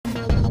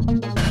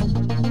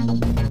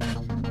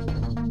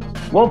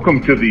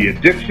Welcome to the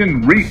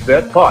Addiction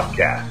Reset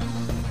Podcast,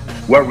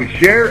 where we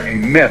share a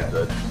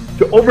method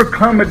to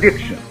overcome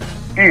addiction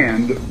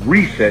and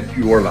reset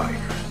your life.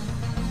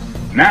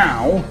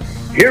 Now,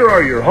 here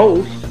are your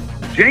hosts,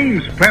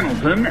 James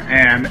Pendleton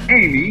and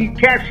Amy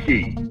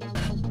Kashke.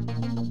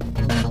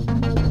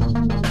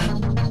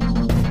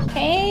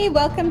 Hey,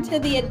 welcome to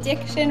the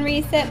Addiction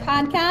Reset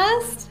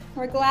Podcast.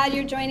 We're glad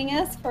you're joining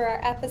us for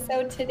our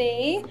episode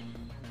today.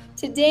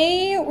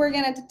 Today, we're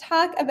going to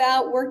talk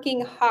about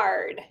working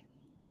hard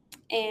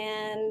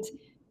and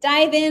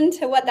dive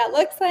into what that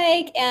looks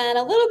like and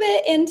a little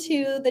bit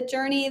into the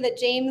journey that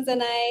James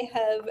and I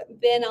have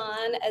been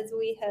on as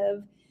we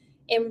have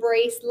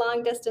embraced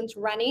long distance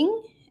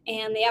running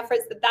and the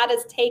efforts that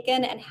has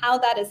taken and how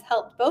that has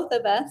helped both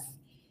of us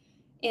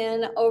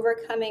in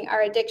overcoming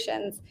our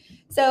addictions.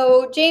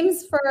 So,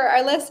 James, for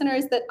our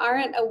listeners that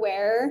aren't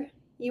aware,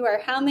 you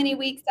are how many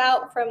weeks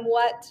out from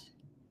what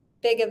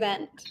big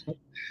event?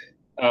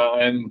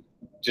 I'm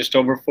just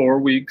over 4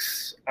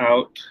 weeks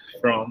out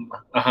from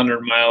a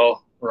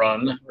 100-mile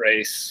run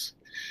race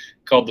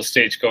called the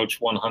Stagecoach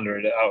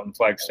 100 out in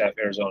Flagstaff,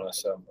 Arizona.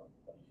 So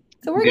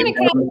we're going to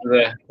kind of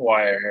the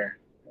wire here.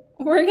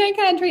 We're going to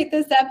kind of treat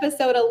this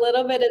episode a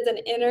little bit as an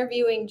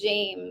interviewing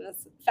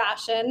James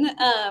fashion.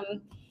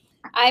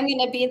 I'm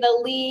going to be the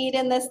lead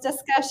in this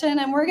discussion,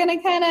 and we're going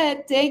to kind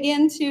of dig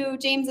into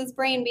James's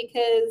brain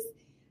because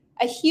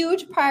a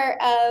huge part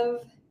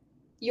of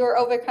your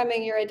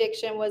overcoming your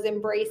addiction was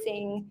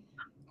embracing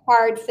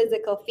hard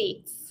physical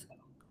feats,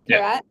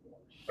 correct?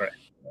 Yeah, right.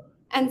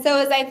 And so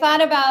as I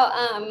thought about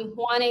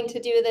wanting to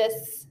do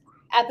this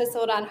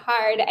episode on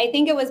hard, I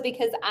think it was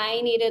because I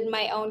needed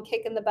my own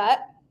kick in the butt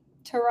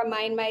to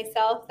remind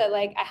myself that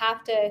I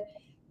have to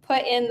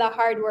put in the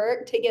hard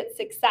work to get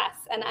success.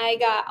 And I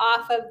got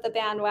off of the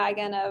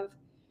bandwagon of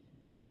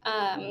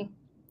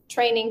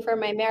training for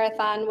my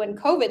marathon when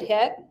COVID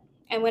hit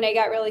and when I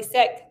got really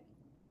sick.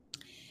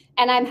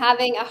 And I'm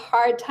having a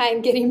hard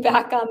time getting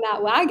back on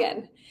that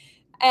wagon.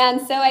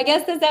 And so I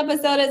guess this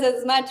episode is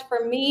as much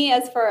for me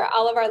as for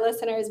all of our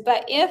listeners.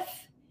 But if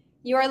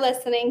you're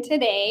listening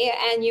today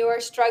and you are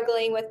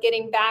struggling with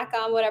getting back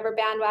on whatever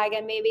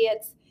bandwagon, maybe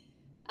it's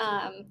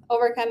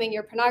overcoming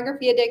your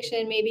pornography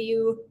addiction, maybe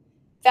you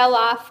fell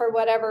off for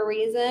whatever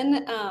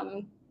reason,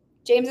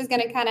 James is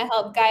going to kind of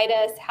help guide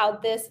us how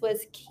this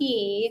was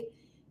key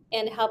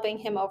in helping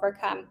him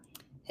overcome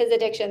his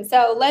addiction.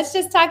 So let's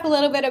just talk a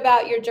little bit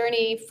about your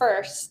journey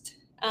first.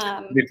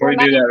 Before we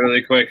do that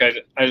really quick,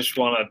 I just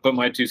want to put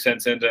my 2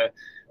 cents into,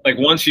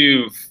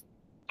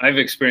 I've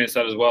experienced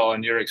that as well,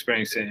 and you're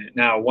experiencing it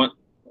now.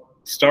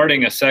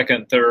 Starting a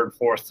second, third,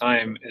 fourth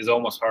time is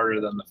almost harder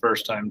than the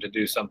first time to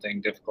do something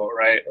difficult,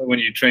 right? When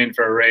you train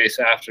for a race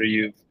after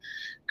you've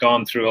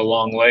gone through a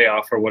long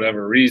layoff for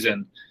whatever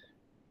reason,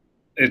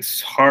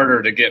 it's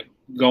harder to get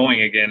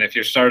going again. If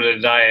you started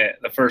a diet,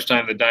 the first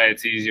time the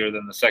diet's easier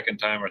than the second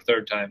time or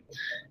third time.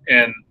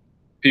 And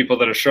people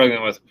that are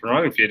struggling with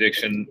pornography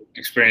addiction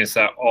experience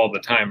that all the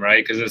time,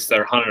 right? Because it's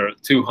their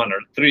 100th,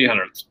 200th,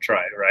 300th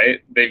try,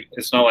 right?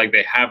 It's not like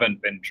they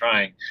haven't been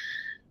trying.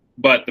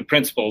 But the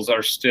principles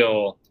are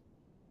still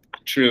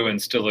true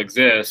and still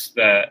exist,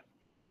 that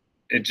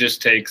it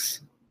just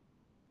takes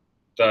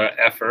the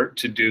effort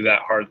to do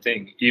that hard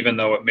thing. Even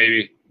though it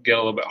may get a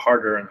little bit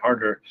harder and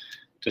harder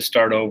to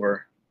start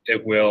over,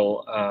 it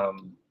will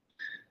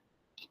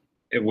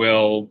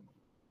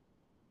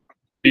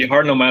be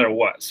hard no matter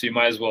what. So you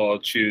might as well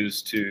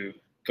choose to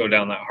go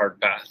down that hard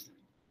path.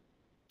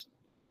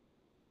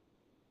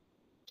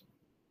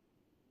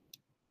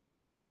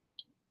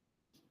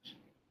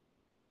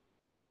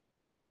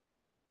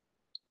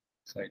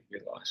 It's like we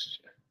lost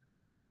you.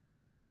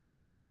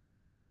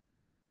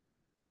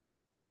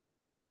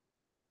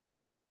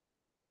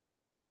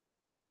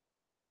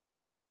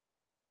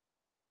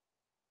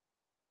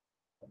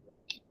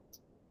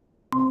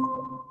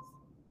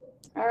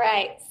 All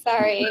right.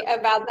 Sorry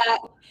about that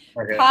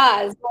Okay.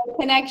 pause. My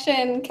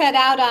connection cut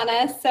out on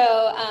us,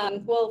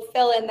 so we'll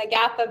fill in the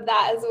gap of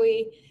that as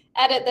we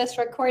edit this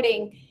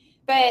recording.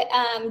 But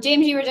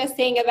James, you were just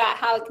saying about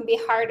how it can be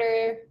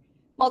harder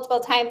multiple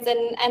times,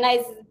 and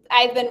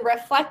I've been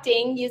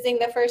reflecting using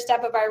the first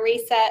step of our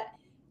reset,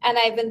 and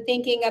I've been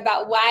thinking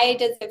about why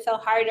does it feel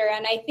harder,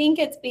 and I think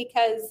it's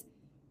because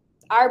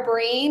our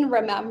brain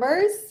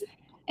remembers.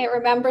 It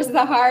remembers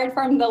the hard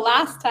from the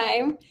last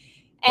time.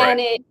 And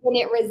Right.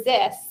 it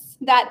resists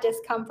that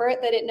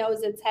discomfort that it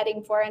knows it's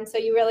heading for. And so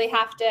you really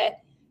have to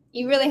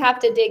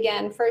dig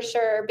in for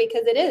sure,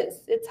 because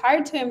it's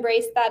hard to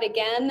embrace that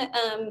again.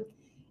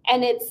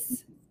 And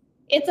it's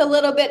a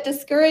little bit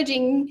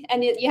discouraging,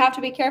 and you have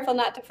to be careful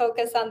not to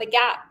focus on the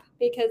gap,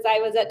 because I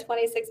was at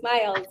 26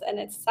 miles and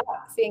it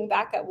sucks being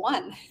back at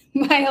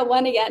mile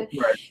one again.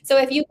 Right. So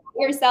if you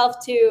put yourself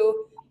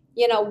to,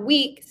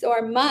 weeks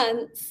or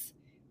months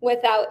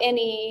without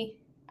any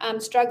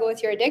struggle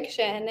with your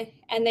addiction,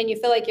 and then you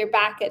feel like you're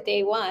back at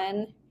day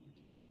one,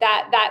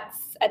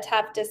 that's a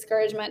tough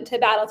discouragement to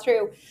battle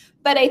through.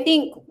 But I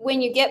think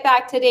when you get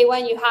back to day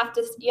one, you have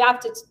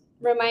to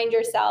remind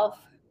yourself,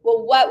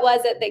 well, what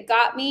was it that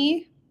got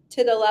me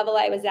to the level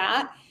I was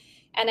at.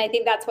 And I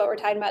think that's what we're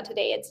talking about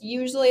today. It's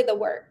usually the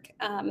work.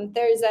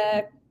 There's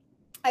a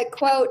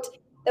quote,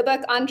 the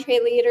book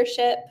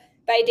EntreLeadership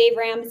by Dave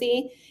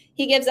Ramsey.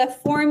 He gives a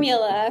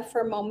formula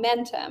for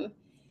momentum.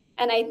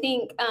 And I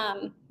think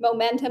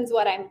momentum's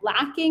what I'm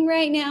lacking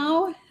right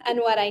now and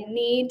what I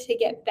need to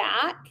get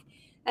back.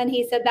 And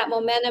he said that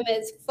momentum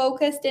is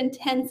focused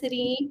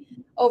intensity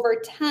over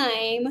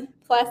time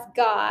plus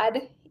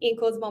God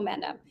equals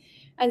momentum.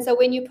 And so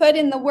when you put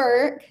in the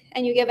work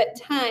and you give it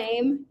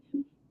time,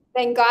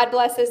 then God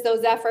blesses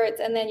those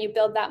efforts and then you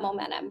build that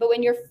momentum. But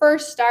when you're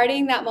first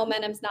starting, that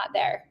momentum's not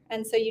there.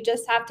 And so you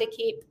just have to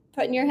keep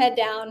putting your head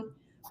down,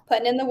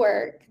 putting in the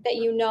work that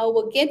you know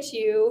will get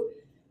you,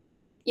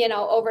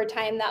 over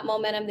time, that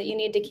momentum that you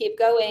need to keep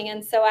going.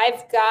 And so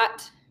I've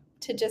got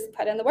to just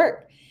put in the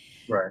work.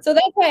 Right. So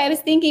that's why I was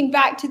thinking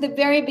back to the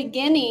very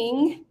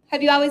beginning.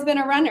 Have you always been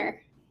a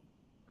runner?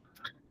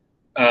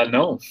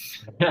 No,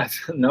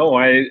 no,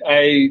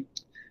 I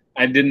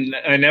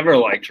never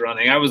liked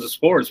running. I was a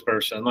sports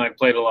person. I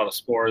played a lot of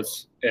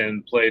sports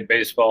and played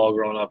baseball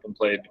growing up and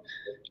played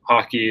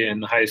hockey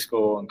in high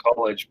school and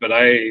college, but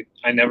I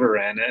never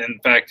ran. In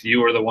fact,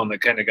 you were the one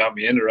that kind of got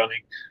me into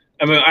running.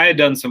 I mean, I had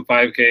done some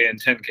 5K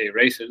and 10K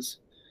races,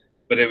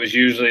 but it was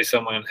usually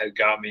someone had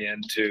got me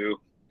into,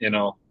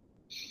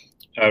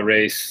 a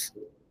race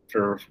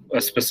for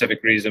a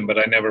specific reason, but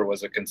I never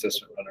was a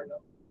consistent runner. No.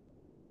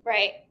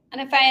 Right.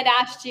 And if I had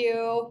asked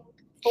you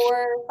 4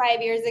 or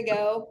 5 years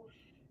ago,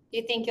 do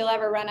you think you'll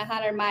ever run a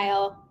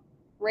 100-mile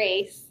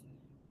race?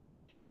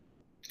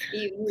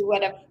 You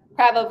would have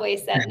probably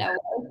said no.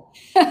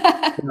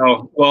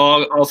 No.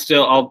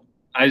 Well,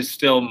 I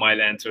still might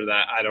answer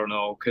that. I don't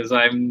know, because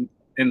I'm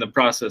in the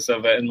process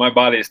of it, and my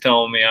body is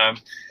telling me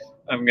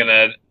I'm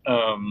gonna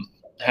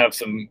have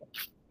some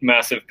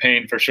massive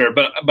pain for sure.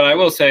 But I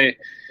will say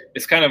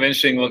it's kind of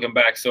interesting looking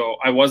back. So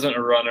I wasn't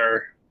a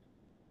runner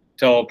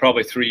till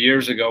probably 3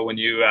 years ago when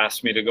you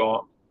asked me to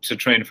go to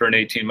train for an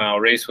 18-mile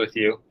race with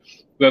you.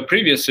 But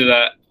previous to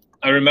that,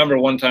 I remember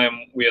one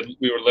time we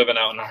were living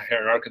out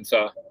here in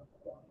Arkansas,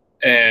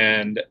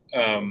 and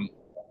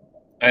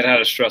I'd had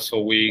a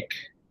stressful week,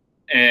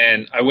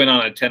 and I went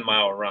on a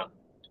 10-mile run,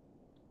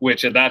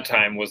 which at that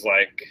time was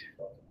like,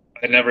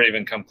 I'd never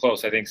even come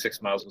close. I think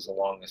 6 miles was the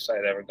longest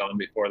I'd ever gone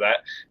before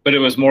that. But it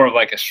was more of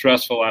like a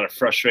stressful, out of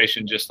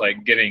frustration, just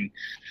like getting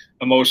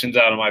emotions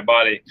out of my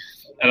body.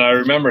 And I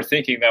remember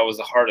thinking that was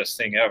the hardest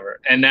thing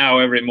ever. And now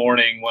every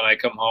morning when I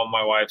come home,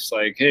 my wife's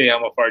like, hey,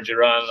 how far did you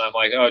run? And I'm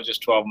like, oh,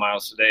 just 12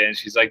 miles today. And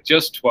she's like,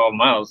 just 12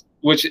 miles,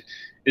 which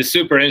is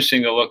super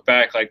interesting to look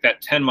back. Like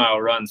that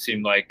 10-mile run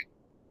seemed like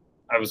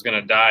I was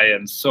going to die,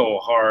 and so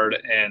hard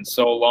and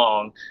so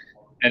long.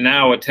 And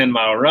now a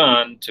 10-mile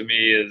run to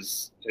me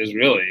is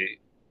really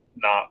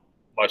not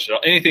much at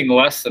all. Anything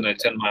less than a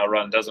 10-mile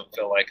run doesn't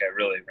feel like I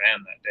really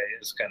ran that day,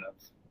 is kind of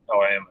how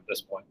I am at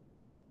this point.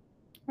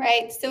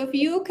 Right. So if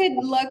you could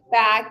look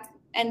back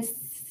and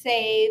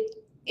say,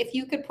 if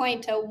you could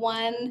point to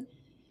one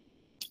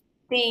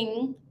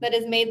thing that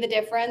has made the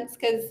difference,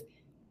 because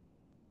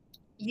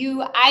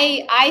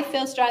I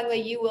feel strongly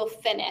you will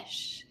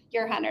finish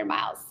your 100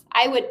 miles.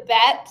 I would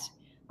bet,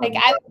 I would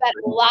bet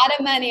a lot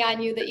of money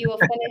on you that you will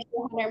finish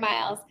your 100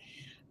 miles.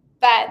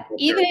 But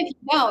even if you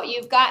don't,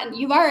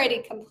 you've already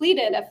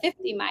completed a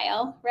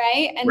 50-mile,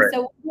 right? And right.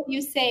 So what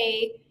you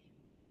say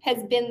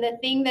has been the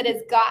thing that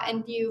has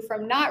gotten you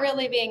from not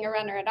really being a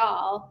runner at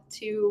all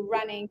to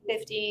running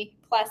 50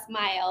 plus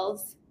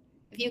miles.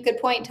 If you could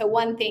point to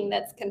one thing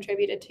that's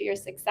contributed to your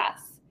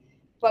success,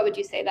 what would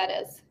you say that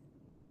is?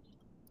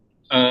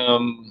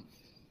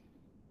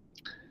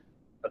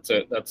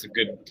 That's a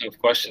good tough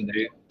question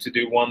to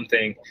do one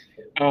thing.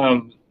 I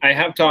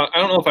don't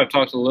know if I've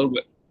talked a little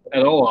bit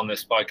at all on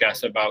this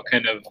podcast about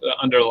kind of the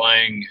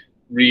underlying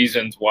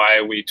reasons why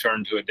we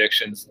turn to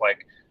addictions,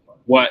 like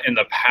what in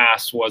the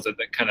past was it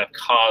that kind of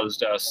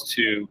caused us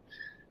to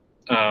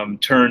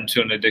turn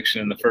to an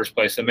addiction in the first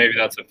place. And maybe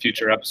that's a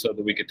future episode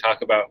that we could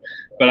talk about.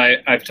 But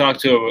I've talked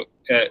to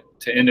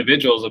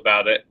individuals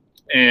about it,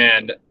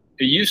 and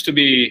it used to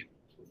be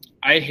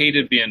I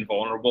hated being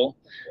vulnerable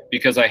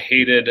because I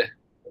hated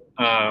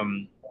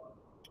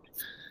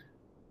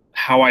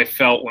how I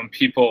felt when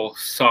people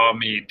saw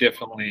me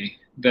differently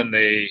than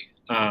they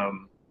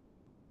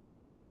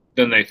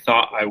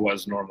thought I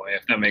was normally,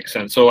 if that makes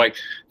sense. So like,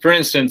 for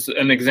instance,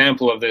 an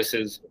example of this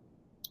is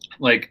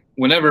like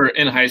whenever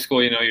in high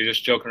school, you're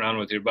just joking around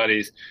with your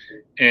buddies,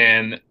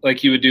 and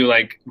like you would do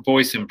like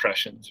voice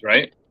impressions,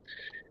 right?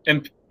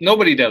 And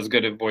nobody does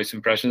good at voice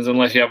impressions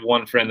unless you have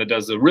one friend that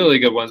does the really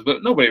good ones,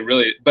 but nobody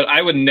really, but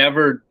I would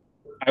never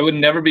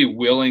be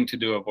willing to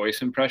do a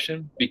voice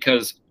impression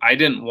because I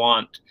didn't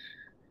want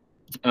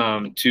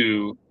I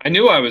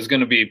knew I was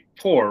going to be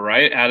poor,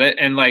 right, at it.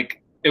 And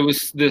like, it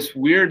was this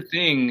weird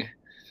thing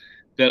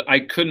that I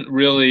couldn't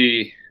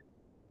really,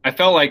 I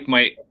felt like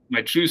my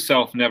true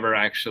self never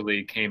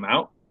actually came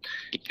out,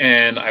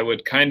 and I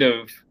would kind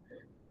of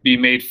be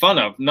made fun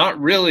of, not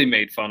really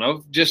made fun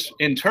of, just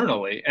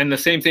internally. And the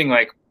same thing,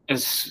 like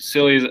as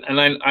silly as, and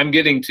I'm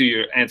getting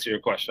to answer your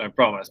question, I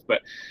promise.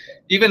 But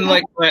even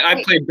like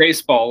I played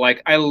baseball,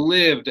 like I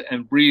lived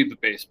and breathed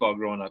baseball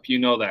growing up, you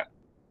know that.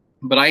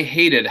 But I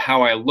hated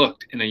how I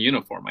looked in a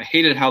uniform. I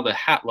hated how the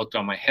hat looked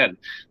on my head.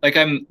 Like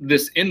I'm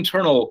this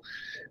internal,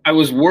 I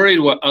was worried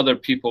what other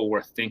people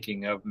were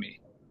thinking of me.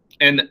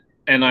 And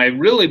I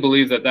really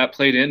believe that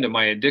played into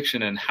my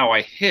addiction and how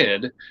I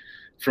hid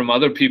from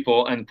other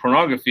people. And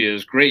pornography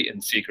is great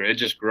in secret. It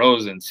just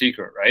grows in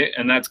secret, right?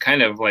 And that's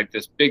kind of like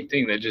this big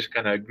thing that just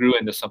kind of grew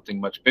into something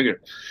much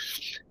bigger.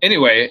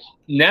 Anyway,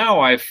 now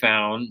I've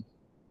found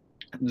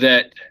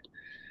that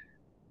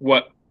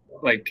what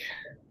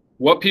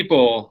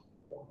people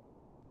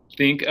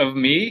think of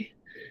me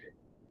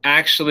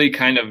actually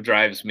kind of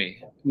drives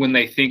me when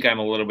they think I'm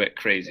a little bit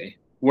crazy.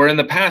 Where in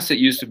the past it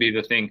used to be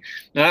the thing.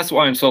 Now that's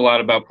why I'm so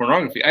loud about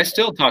pornography. I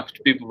still talk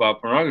to people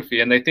about pornography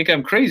and they think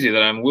I'm crazy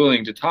that I'm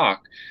willing to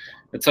talk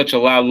at such a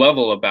loud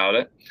level about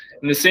it.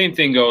 And the same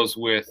thing goes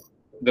with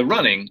the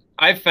running.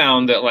 I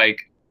found that like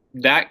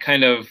that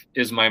kind of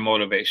is my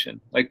motivation.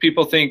 Like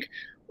people think,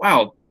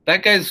 wow,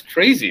 that guy's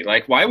crazy.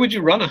 Like, why would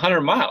you run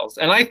 100 miles?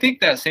 And I think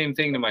that same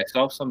thing to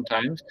myself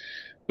sometimes,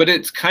 but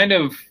it's kind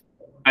of,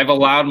 I've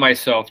allowed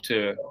myself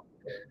to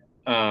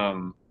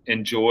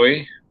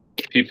enjoy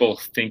people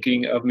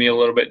thinking of me a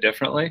little bit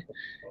differently.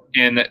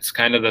 And that's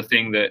kind of the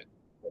thing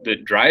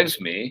that drives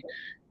me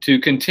to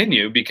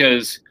continue,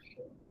 because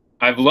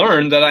I've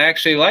learned that I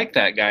actually like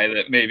that guy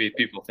that maybe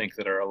people think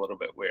that are a little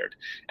bit weird.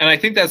 And I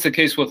think that's the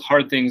case with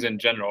hard things in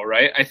general,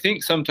 right? I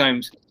think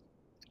sometimes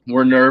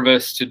we're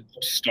nervous to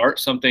start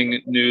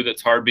something new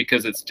that's hard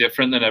because it's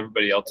different than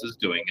everybody else is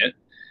doing it.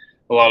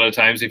 A lot of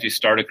times if you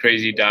start a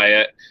crazy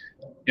diet,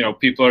 you know,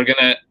 people are going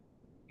to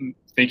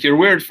think you're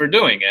weird for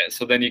doing it.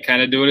 So then you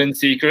kind of do it in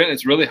secret.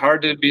 It's really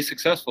hard to be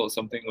successful at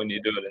something when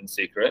you do it in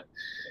secret.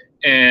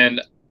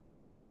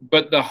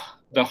 But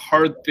the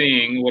hard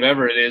thing,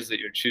 whatever it is that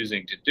you're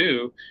choosing to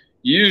do,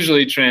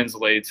 usually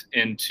translates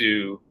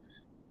into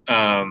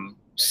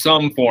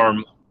some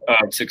form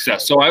of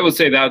success. So I would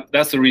say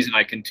that's the reason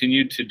I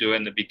continued to do it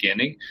in the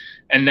beginning.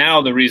 And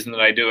now the reason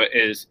that I do it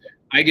is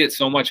I get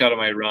so much out of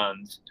my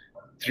runs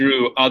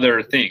through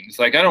other things.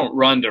 Like I don't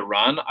run to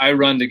run. I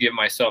run to give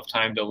myself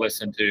time to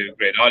listen to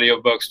great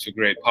audiobooks, to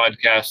great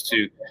podcasts,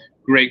 to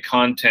great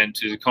content,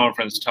 to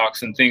conference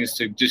talks and things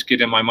to just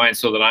get in my mind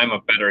so that I'm a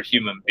better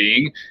human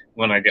being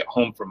when I get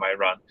home from my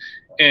run.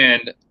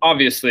 And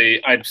obviously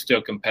I'm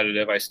still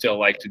competitive. I still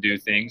like to do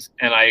things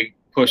and I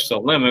push the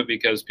limit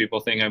because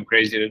people think I'm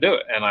crazy to do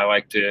it. And I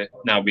like to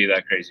now be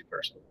that crazy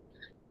person.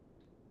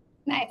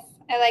 Nice.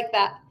 I like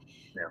that.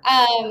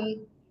 Yeah.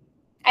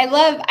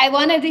 I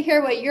wanted to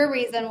hear what your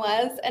reason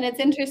was. And it's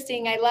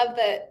interesting. I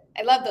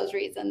love those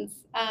reasons.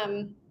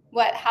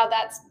 How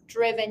that's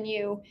driven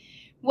you.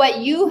 What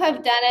you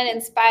have done and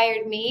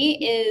inspired me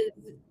is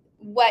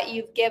what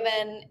you've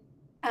given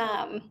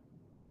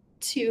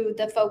to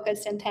the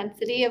focused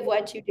intensity of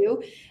what you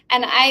do.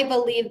 And I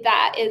believe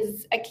that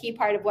is a key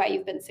part of why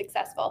you've been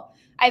successful.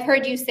 I've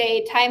heard you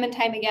say time and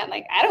time again,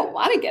 like, I don't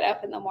want to get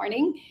up in the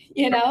morning,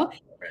 you know,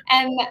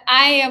 and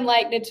I am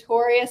like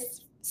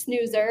notorious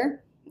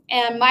snoozer.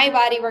 And my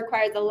body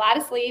requires a lot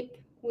of sleep.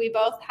 We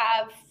both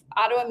have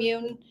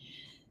autoimmune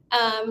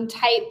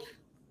type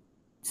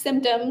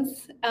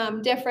symptoms,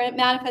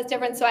 manifest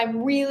different. So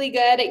I'm really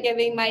good at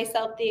giving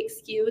myself the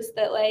excuse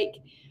that like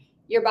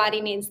your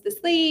body needs the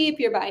sleep,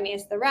 your body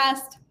needs the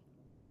rest.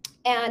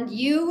 And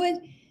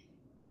you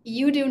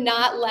do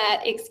not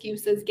let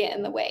excuses get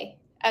in the way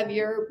of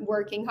your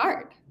working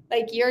hard.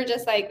 Like you're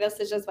just like, this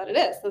is just what it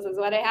is. This is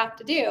what I have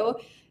to do.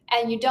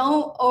 And you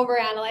don't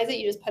overanalyze it.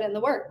 You just put in the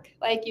work.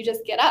 Like you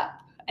just get up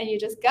and you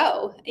just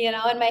go, you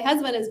know. And my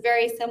husband is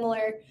very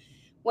similar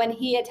when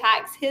he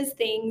attacks his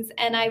things.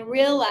 And I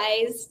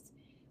realized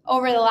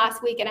over the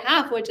last week and a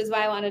half, which is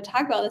why I wanted to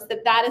talk about this,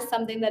 that is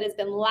something that has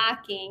been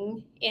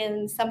lacking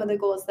in some of the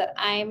goals that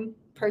I'm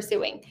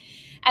pursuing.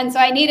 And so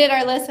I needed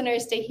our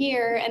listeners to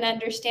hear and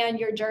understand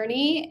your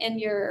journey and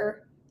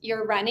your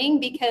running,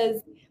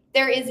 because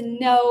there is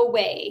no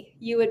way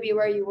you would be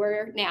where you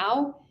were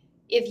now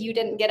if you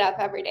didn't get up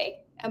every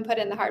day and put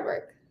in the hard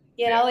work.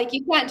 You know, like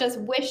you can't just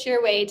wish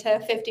your way to a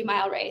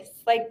 50-mile race.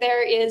 Like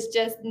there is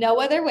just no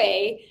other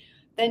way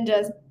than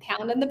just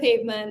pounding the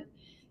pavement,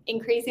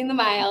 increasing the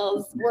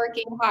miles,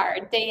 working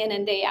hard day in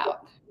and day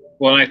out.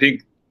 Well, and I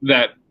think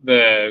that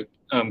the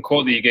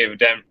quote that you gave of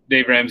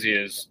Dave Ramsey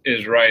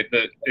is right,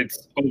 that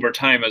it's over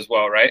time as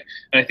well, right?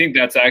 And I think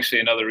that's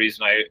actually another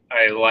reason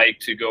I like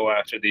to go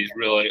after these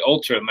really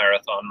ultra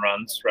marathon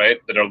runs, right,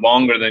 that are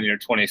longer than your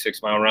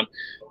 26-mile run,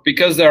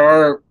 because there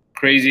are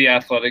crazy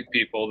athletic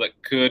people that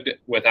could,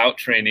 without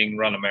training,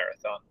 run a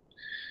marathon.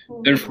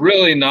 Mm-hmm. There's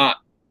really not,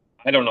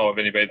 I don't know of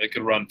anybody that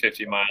could run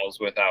 50 miles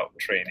without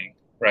training,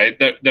 right?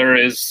 There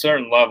is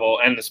certain level,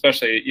 and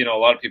especially, you know, a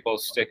lot of people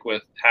stick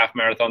with half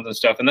marathons and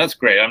stuff, and that's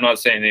great. I'm not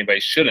saying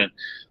anybody shouldn't.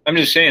 I'm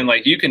just saying,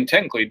 like, you can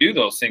technically do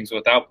those things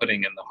without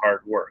putting in the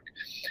hard work.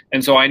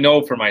 And so I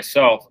know for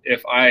myself,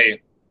 if I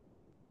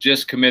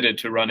just committed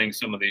to running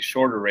some of these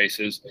shorter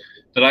races,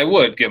 that I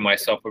would give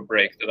myself a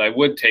break, that I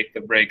would take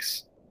the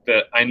breaks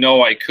that I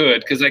know I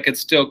could, because I could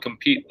still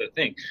complete the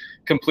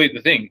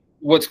thing.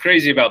 What's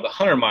crazy about the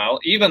 100 mile,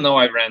 even though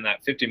I ran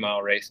that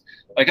 50-mile race,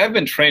 like I've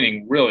been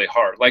training really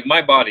hard. Like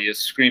my body is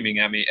screaming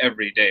at me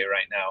every day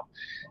right now.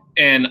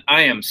 And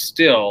I am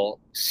still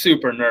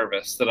super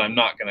nervous that I'm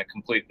not going to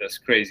complete this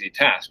crazy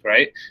task,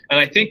 right? And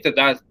I think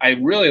that I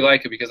really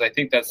like it, because I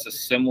think that's a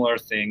similar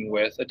thing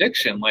with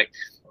addiction. Like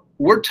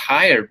we're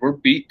tired, we're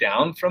beat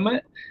down from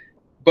it,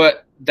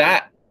 but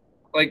that,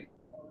 like,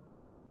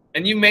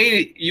 and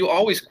you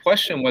always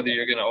question whether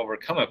you're going to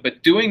overcome it,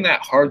 but doing that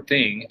hard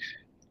thing,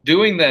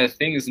 doing the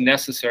things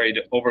necessary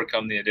to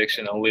overcome the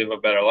addiction and live a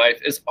better life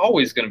is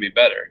always going to be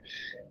better.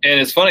 And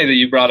it's funny that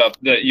you brought up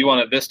that you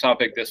wanted this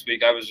topic this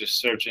week. I was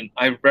just searching.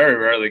 I very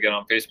rarely get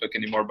on Facebook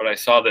anymore, but I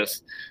saw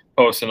this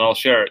post and I'll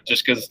share it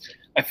just because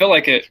I feel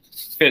like it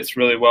fits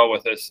really well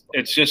with this.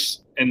 It's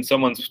just in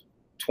someone's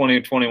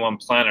 2021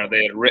 planner,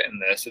 they had written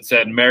this. It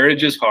said,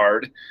 marriage is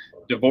hard,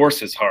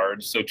 divorce is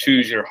hard, so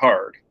choose your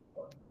hard.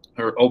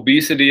 Or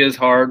obesity is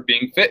hard,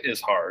 being fit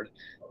is hard,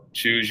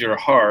 choose your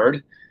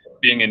hard.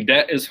 Being in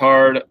debt is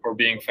hard, or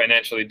being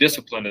financially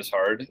disciplined is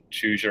hard,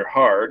 choose your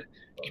hard.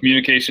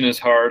 Communication is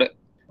hard,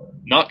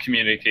 not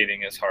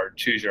communicating is hard,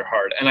 choose your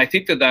hard. And I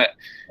think that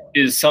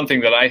is something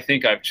that I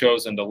think I've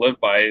chosen to live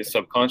by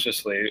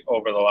subconsciously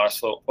over the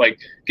last little, like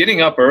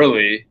getting up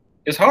early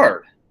is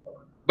hard,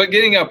 but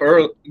getting up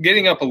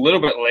a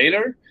little bit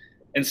later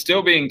and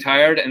still being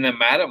tired and then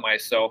mad at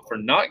myself for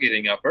not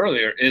getting up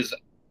earlier is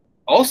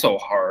also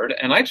hard.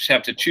 And I just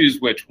have to choose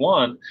which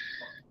one.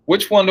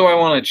 Which one do I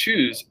want to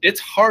choose? It's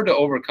hard to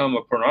overcome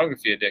a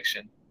pornography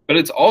addiction, but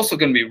it's also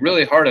going to be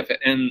really hard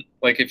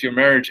if your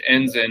marriage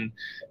ends in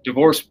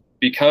divorce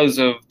because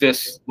of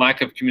this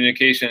lack of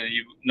communication and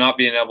you not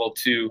being able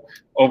to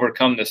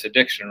overcome this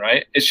addiction,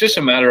 right? It's just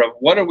a matter of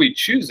what are we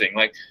choosing?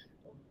 Like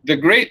the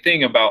great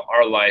thing about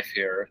our life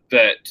here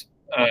that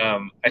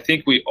I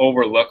think we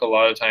overlook a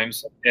lot of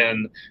times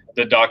in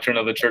the doctrine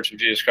of the Church of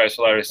Jesus Christ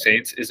of Latter-day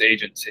Saints is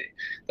agency.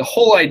 The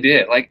whole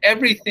idea, like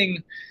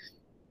everything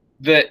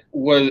that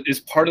is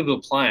part of the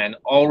plan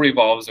all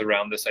revolves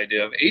around this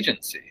idea of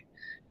agency.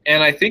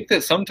 And I think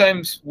that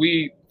sometimes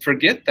we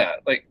forget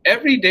that. Like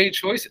everyday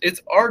choice, it's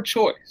our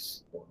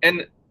choice.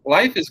 And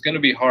life is going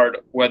to be hard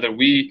whether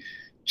we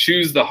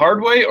choose the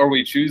hard way or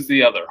we choose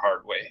the other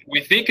hard way.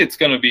 We think it's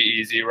going to be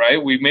easy,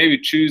 right? We maybe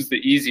choose the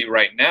easy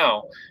right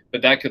now,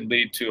 but that could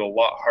lead to a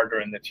lot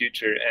harder in the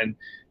future. And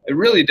it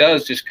really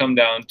does just come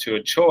down to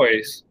a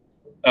choice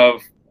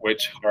of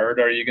which hard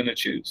are you going to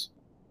choose.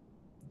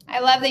 I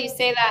love that you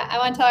say that. I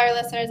want to tell our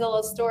listeners a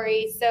little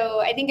story.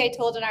 So I think I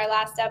told in our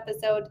last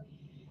episode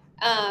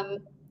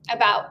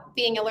about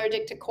being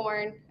allergic to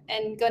corn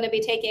and going to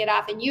be taking it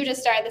off. And you just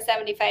started the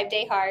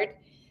 75-day hard.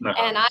 Uh-huh.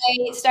 And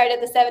I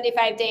started the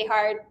 75-day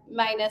hard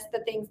minus the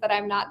things that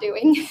I'm not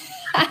doing.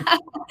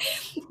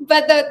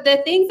 But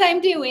the things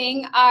I'm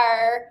doing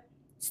are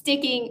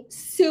sticking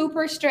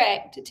super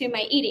strict to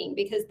my eating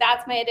because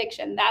that's my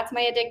addiction. That's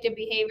my addictive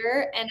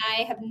behavior. And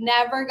I have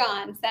never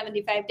gone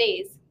 75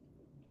 days.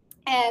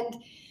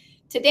 And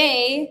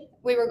today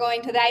we were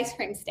going to the ice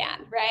cream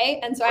stand, right?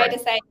 And so I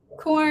decided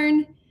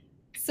corn,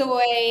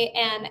 soy,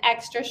 and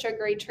extra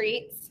sugary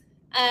treats.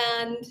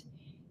 And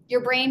your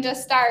brain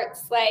just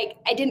starts like,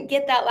 I didn't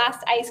get that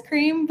last ice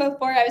cream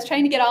before. I was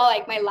trying to get all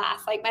like my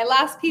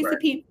last piece of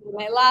pizza,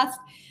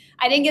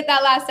 I didn't get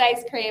that last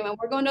ice cream, and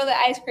we're going to the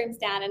ice cream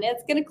stand and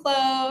it's going to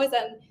close.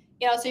 And,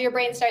 so your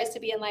brain starts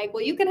to be in like,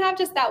 well, you can have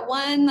just that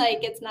one,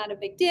 like, it's not a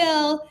big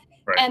deal.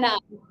 Right.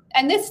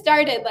 And this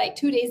started like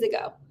 2 days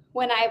ago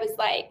when I was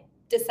like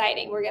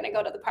deciding we're going to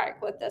go to the park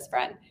with this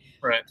friend.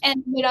 Right.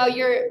 And,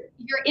 your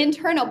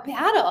internal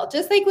battle,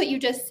 just like what you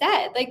just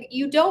said, like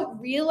you don't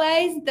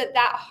realize that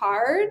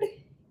hard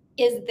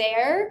is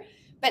there,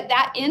 but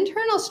that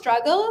internal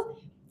struggle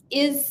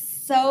is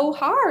so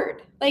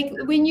hard. Like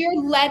when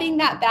you're letting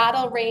that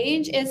battle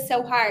rage is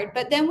so hard.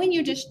 But then when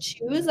you just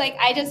choose, like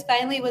I just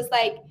finally was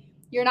like,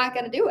 you're not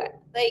going to do it.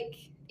 Like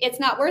it's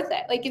not worth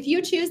it. Like if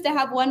you choose to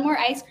have one more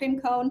ice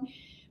cream cone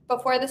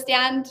before the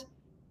stand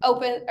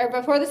open or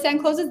before the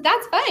stand closes,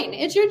 that's fine.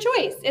 It's your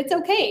choice. It's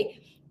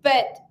okay.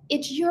 But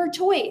it's your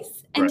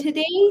choice. And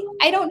today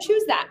I don't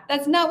choose that.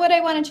 That's not what I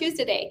want to choose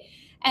today.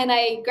 And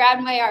I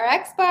grabbed my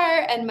RX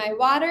bar and my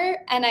water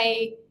and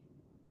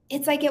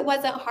it's like it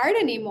wasn't hard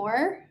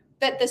anymore,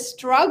 but the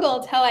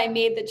struggle till I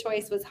made the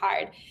choice was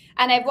hard.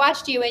 And I've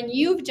watched you and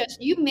you've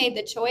made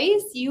the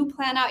choice. You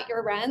plan out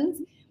your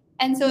runs.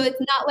 And so it's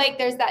not like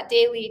there's that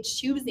daily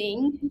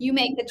choosing. You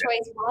make the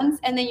choice once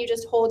and then you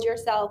just hold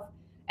yourself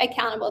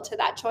accountable to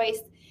that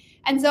choice.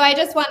 And so I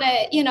just want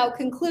to,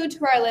 conclude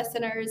to our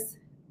listeners,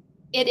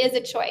 it is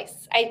a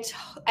choice.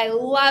 I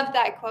love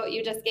that quote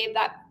you just gave.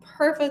 That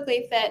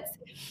perfectly fits.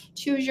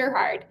 Choose your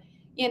hard,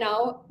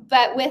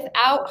 but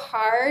without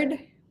hard,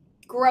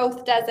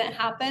 growth doesn't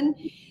happen.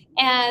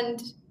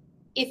 And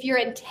if you're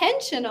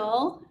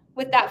intentional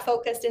with that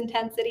focused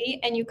intensity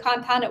and you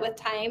compound it with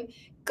time,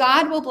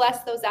 God will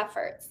bless those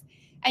efforts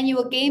and you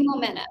will gain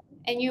momentum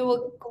and you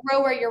will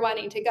grow where you're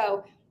wanting to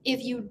go.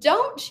 If you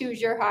don't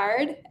choose your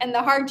hard and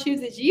the hard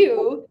chooses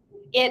you,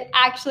 it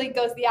actually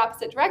goes the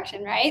opposite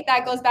direction, right?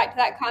 That goes back to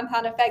that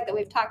compound effect that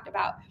we've talked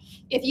about.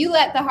 If you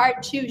let the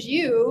hard choose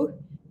you,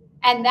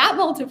 and that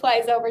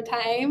multiplies over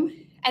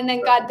time, and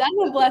then God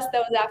doesn't bless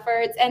those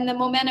efforts, and the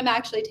momentum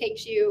actually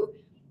takes you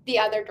the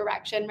other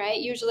direction, right?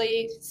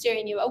 Usually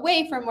steering you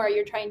away from where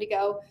you're trying to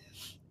go.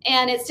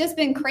 And it's just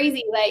been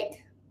crazy,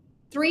 like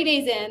 4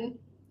 days in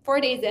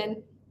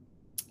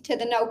to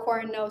the no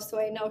corn, no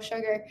soy, no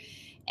sugar.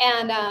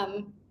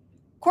 And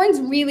corn's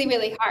really,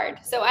 really hard.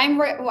 So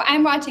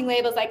I'm watching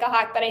labels like a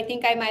hawk, but I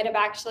think I might have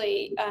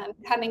actually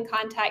come in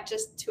contact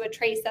just to a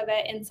trace of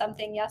it in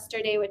something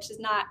yesterday, which is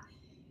not,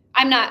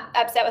 I'm not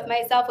upset with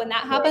myself when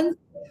that happens,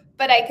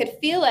 but I could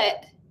feel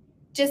it,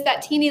 just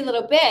that teeny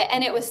little bit.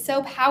 And it was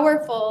so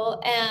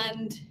powerful,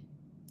 and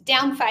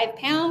down 5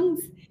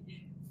 pounds,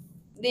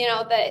 you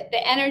know,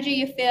 the energy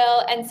you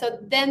feel. And so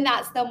then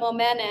that's the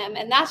momentum,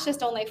 and that's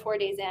just only 4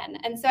 days in.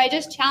 And so I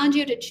just challenge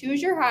you to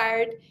choose your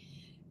hard,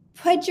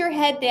 put your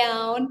head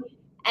down,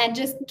 and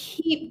just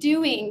keep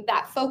doing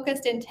that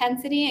focused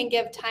intensity, and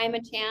give time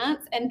a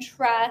chance, and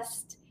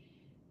trust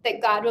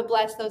that God will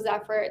bless those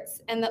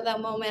efforts and that the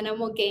momentum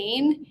will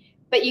gain.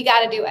 But you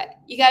got to do it.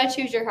 You got to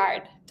choose your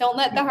hard. Don't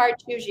let the hard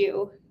choose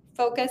you.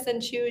 Focus and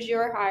choose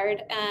your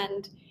hard.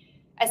 And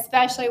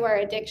especially where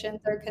addictions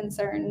are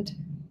concerned,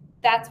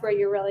 that's where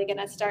you're really going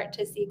to start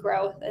to see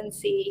growth and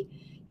see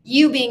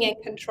you being in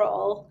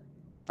control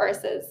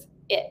versus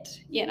it,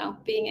 you know,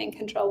 being in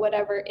control,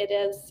 whatever it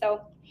is.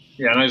 So,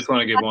 yeah. And I just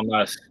want to give one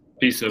last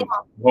piece of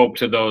hope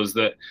to those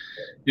that,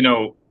 you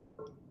know,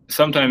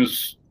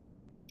 sometimes,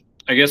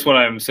 I guess what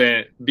I'm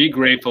saying, be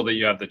grateful that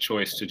you have the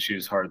choice to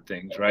choose hard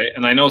things, right?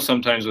 And I know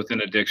sometimes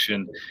within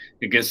addiction,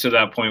 it gets to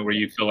that point where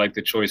you feel like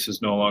the choice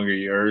is no longer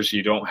yours.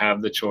 You don't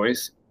have the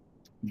choice.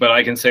 But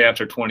I can say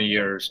after 20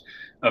 years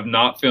of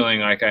not feeling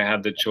like I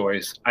had the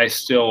choice, I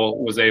still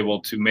was able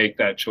to make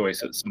that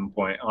choice at some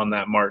point on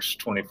that March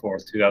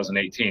 24th,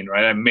 2018,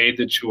 right? I made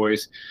the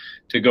choice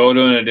to go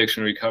to an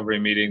addiction recovery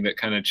meeting that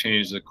kind of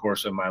changed the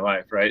course of my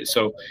life, right?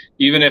 So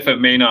even if it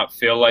may not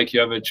feel like you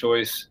have a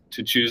choice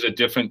to choose a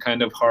different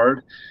kind of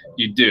hard,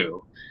 you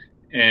do.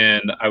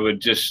 And I would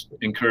just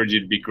encourage you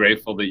to be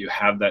grateful that you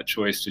have that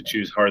choice to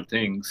choose hard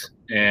things,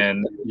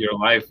 and your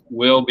life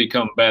will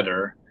become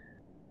better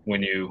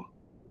when you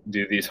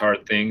do these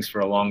hard things for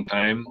a long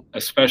time,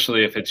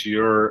 especially if it's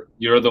you're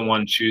the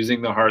one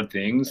choosing the hard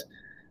things.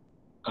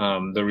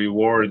 The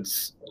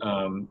rewards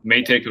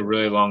may take a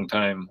really long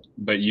time,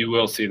 but you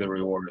will see the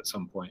reward at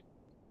some point.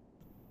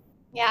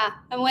 Yeah.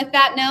 And with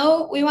that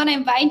note, we want to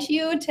invite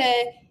you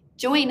to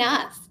join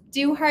us,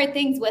 do hard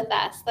things with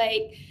us,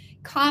 like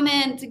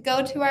comment,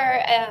 go to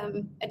our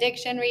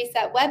Addiction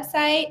Reset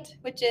website,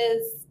 which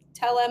is,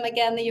 tell them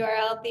again the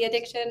URL,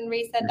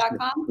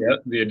 theaddictionreset.com. Yeah,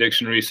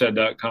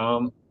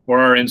 theaddictionreset.com. Or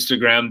our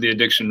Instagram,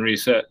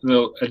 addiction.reset.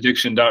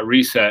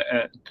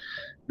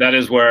 That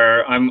is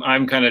where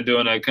I'm kind of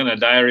doing a kind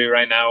of diary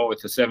right now with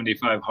the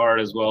 75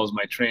 hard as well as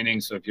my training.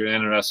 So if you're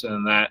interested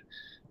in that,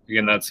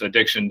 again, that's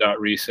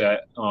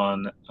addiction.reset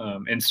on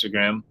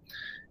Instagram.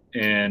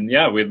 And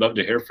yeah, we'd love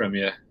to hear from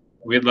you.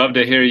 We'd love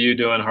to hear you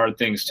doing hard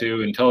things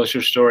too, and tell us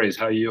your stories,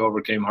 how you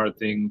overcame hard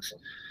things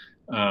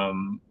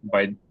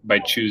by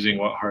choosing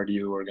what hard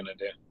you were going to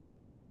do.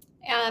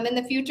 In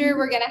the future,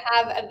 we're going to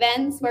have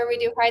events where we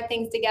do hard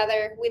things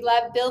together. We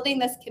love building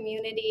this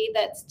community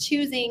that's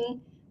choosing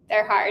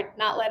their hard,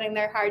 not letting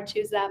their hard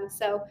choose them.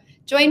 So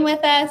join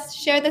with us,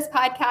 share this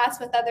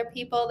podcast with other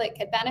people that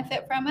could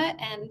benefit from it,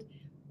 and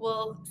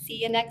we'll see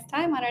you next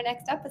time on our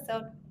next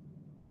episode.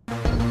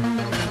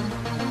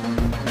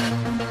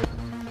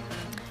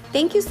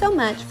 Thank you so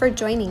much for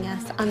joining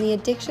us on the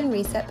Addiction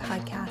Reset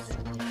podcast.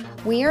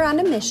 We are on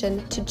a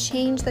mission to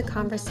change the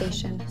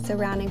conversation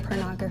surrounding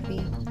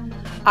pornography.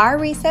 Our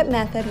reset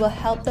method will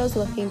help those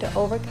looking to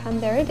overcome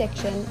their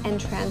addiction and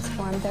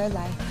transform their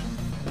life.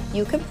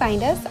 You can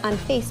find us on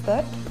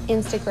Facebook,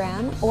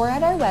 Instagram, or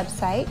at our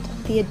website,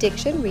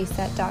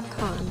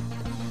 theaddictionreset.com.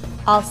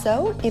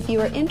 Also, if you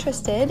are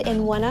interested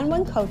in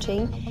one-on-one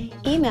coaching,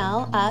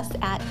 email us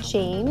at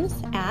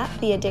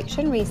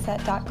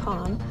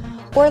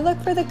james@theaddictionreset.com or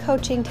look for the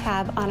coaching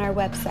tab on our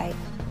website.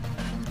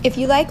 If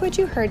you like what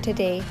you heard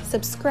today,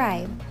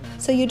 subscribe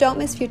so you don't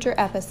miss future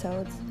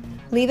episodes.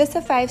 Leave us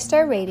a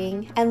 5-star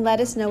rating and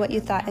let us know what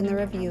you thought in the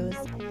reviews.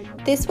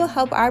 This will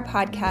help our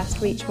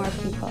podcast reach more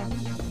people.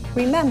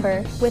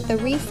 Remember, with the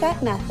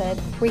Reset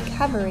Method,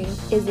 recovery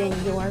is in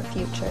your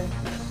future.